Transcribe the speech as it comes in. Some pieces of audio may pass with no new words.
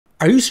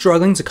Are you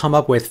struggling to come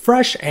up with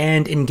fresh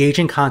and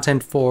engaging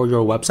content for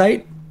your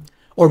website?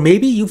 Or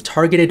maybe you've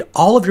targeted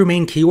all of your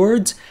main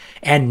keywords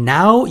and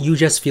now you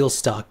just feel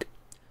stuck.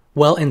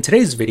 Well, in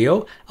today's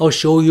video, I'll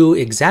show you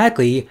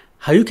exactly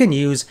how you can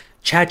use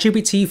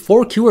ChatGPT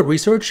for keyword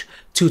research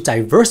to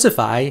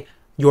diversify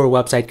your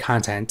website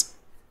content.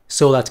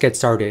 So let's get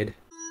started.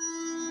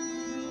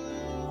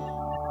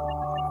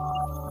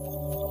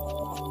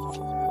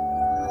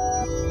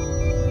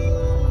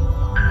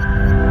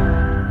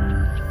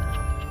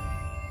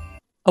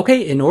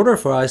 Okay, in order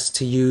for us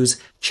to use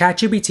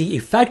ChatGPT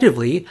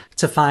effectively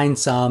to find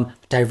some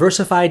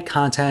diversified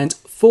content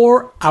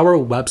for our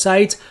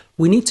website,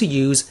 we need to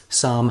use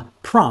some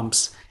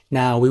prompts.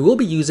 Now, we will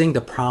be using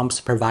the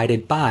prompts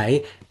provided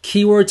by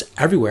Keywords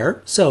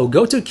Everywhere. So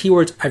go to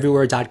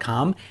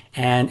keywordseverywhere.com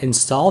and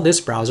install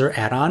this browser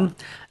add-on,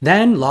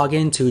 then log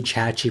into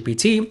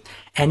ChatGPT,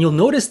 and you'll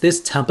notice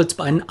this templates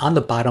button on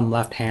the bottom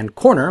left-hand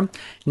corner.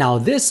 Now,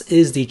 this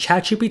is the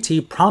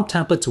ChatGPT prompt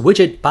templates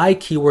widget by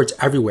Keywords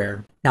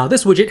Everywhere. Now,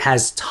 this widget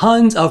has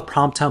tons of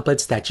prompt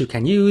templates that you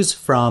can use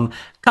from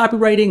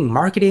copywriting,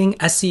 marketing,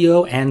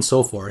 SEO, and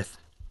so forth.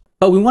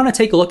 But we want to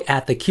take a look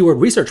at the keyword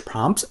research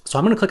prompts. So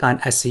I'm going to click on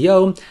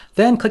SEO,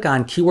 then click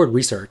on keyword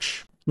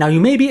research. Now, you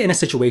may be in a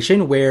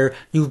situation where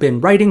you've been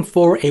writing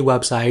for a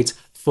website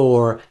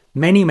for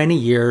many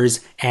years,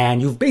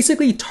 and you've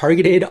basically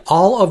targeted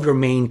all of your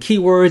main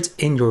keywords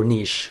in your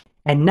niche.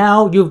 And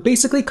now you've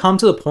basically come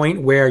to the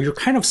point where you're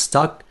kind of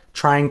stuck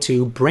trying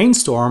to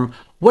brainstorm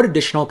what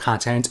additional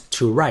content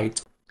to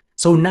write.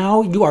 So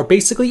now you are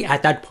basically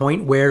at that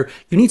point where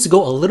you need to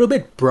go a little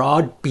bit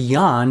broad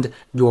beyond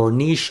your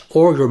niche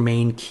or your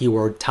main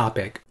keyword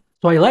topic.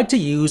 So I like to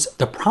use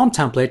the prompt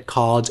template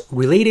called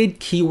Related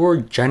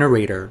Keyword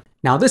Generator.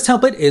 Now, this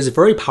template is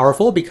very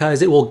powerful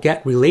because it will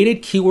get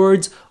related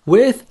keywords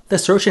with the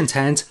search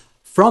intent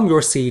from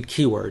your seed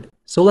keyword.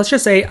 So let's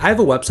just say I have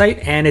a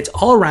website and it's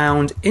all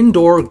around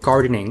indoor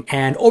gardening.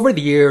 And over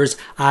the years,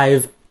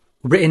 I've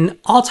written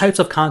all types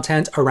of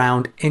content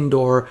around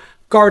indoor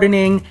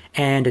gardening,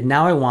 and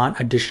now I want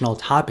additional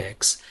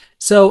topics.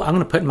 So I'm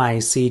going to put my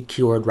seed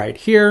keyword right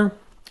here,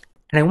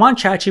 and I want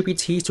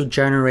ChatGPT to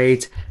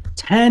generate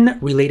 10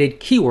 related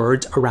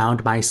keywords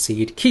around my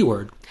seed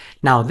keyword.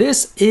 Now,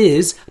 this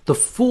is the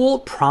full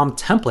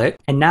prompt template,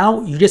 and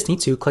now you just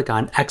need to click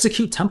on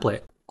Execute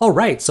Template. All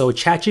right, so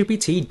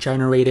ChatGPT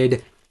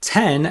generated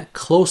 10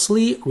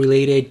 closely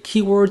related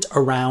keywords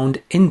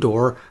around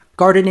indoor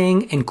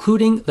gardening,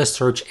 including the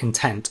search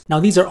intent. Now,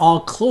 these are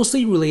all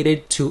closely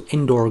related to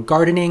indoor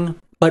gardening,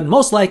 but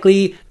most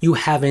likely you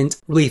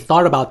haven't really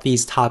thought about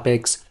these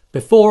topics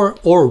before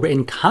or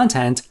written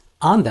content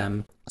on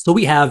them. So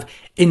we have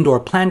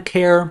indoor plant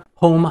care,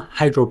 home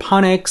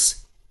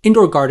hydroponics,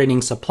 indoor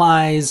gardening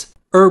supplies,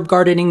 herb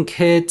gardening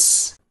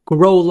kits,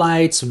 grow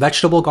lights,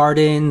 vegetable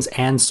gardens,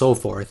 and so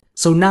forth.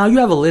 So now you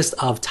have a list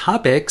of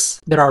topics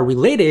that are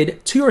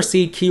related to your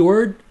seed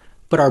keyword,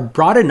 but are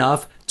broad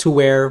enough to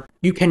where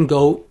you can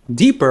go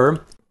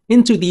deeper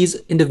into these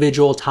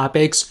individual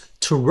topics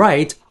to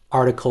write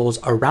articles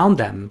around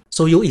them.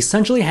 So you'll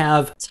essentially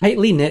have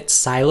tightly knit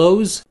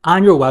silos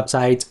on your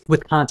website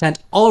with content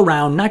all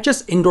around, not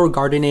just indoor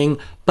gardening,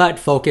 but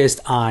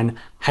focused on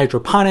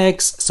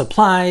hydroponics,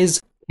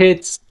 supplies,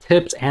 kits,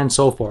 tips, and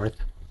so forth.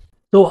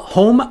 So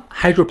home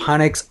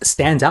hydroponics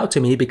stands out to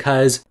me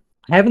because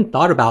I haven't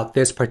thought about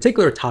this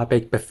particular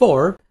topic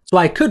before. So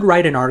I could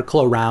write an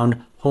article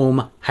around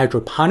home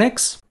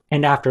hydroponics,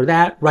 and after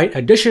that, write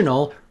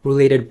additional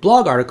related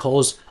blog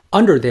articles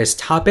under this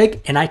topic,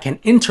 and I can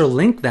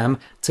interlink them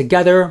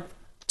together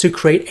to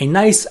create a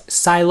nice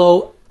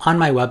silo on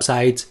my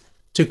website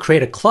to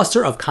create a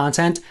cluster of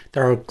content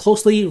that are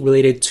closely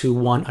related to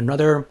one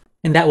another,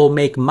 and that will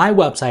make my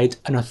website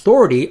an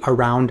authority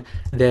around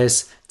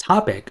this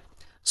topic.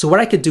 So what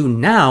I could do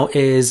now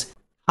is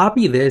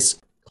copy this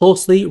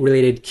closely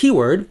related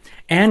keyword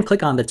and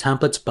click on the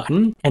templates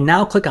button, and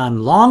now click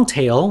on long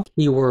tail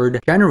keyword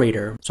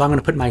generator. So I'm going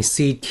to put my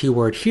seed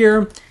keyword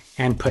here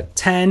and put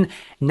 10.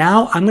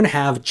 Now I'm going to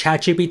have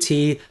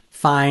ChatGPT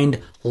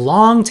find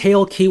long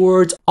tail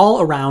keywords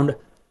all around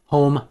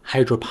home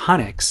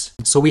hydroponics.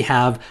 So we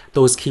have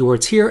those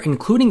keywords here,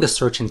 including the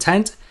search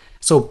intent.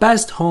 So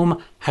best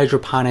home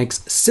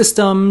hydroponics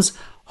systems,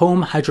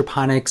 home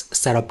hydroponics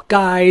setup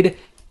guide,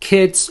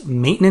 kits,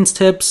 maintenance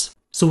tips.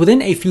 So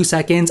within a few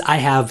seconds, I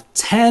have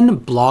 10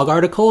 blog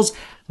articles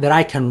that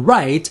I can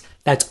write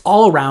that's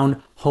all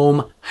around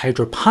home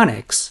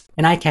hydroponics.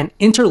 And I can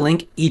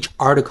interlink each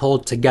article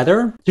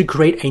together to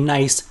create a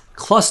nice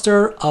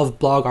cluster of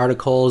blog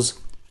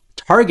articles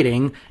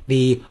targeting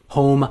the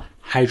home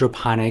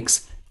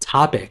hydroponics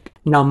topic.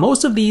 Now,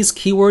 most of these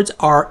keywords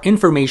are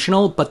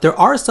informational, but there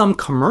are some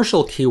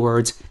commercial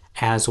keywords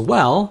as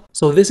well.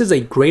 So this is a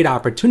great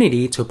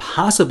opportunity to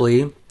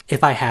possibly,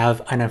 if I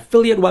have an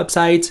affiliate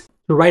website,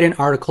 to write an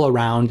article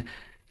around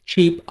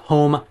cheap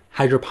home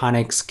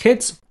hydroponics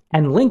kits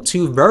and link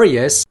to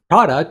various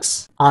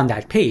products on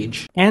that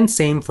page. And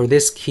same for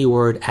this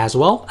keyword as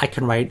well. I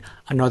can write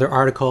another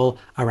article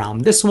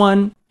around this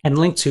one and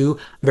link to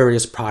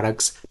various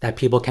products that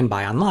people can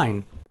buy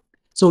online.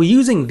 So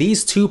using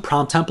these two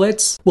prompt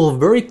templates will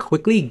very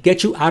quickly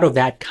get you out of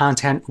that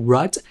content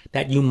rut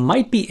that you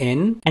might be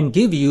in and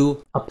give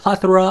you a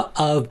plethora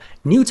of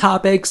new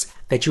topics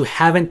that you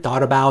haven't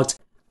thought about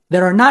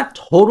that are not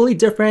totally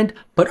different,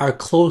 but are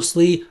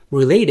closely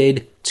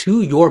related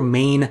to your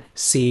main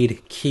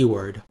seed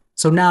keyword.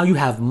 So now you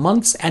have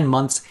months and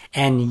months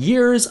and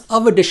years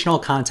of additional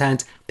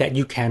content that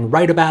you can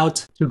write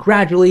about to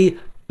gradually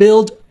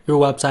build your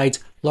website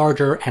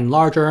larger and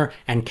larger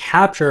and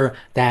capture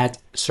that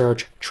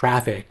search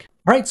traffic.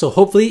 All right, so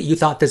hopefully you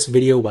thought this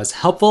video was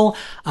helpful.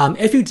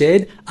 If you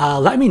did,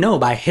 let me know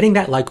by hitting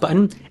that like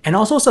button and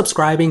also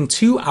subscribing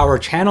to our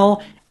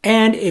channel.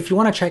 And if you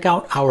want to check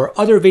out our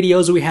other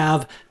videos we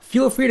have,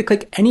 feel free to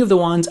click any of the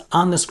ones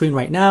on the screen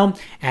right now.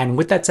 And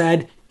with that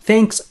said,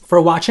 thanks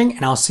for watching,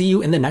 and I'll see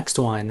you in the next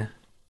one.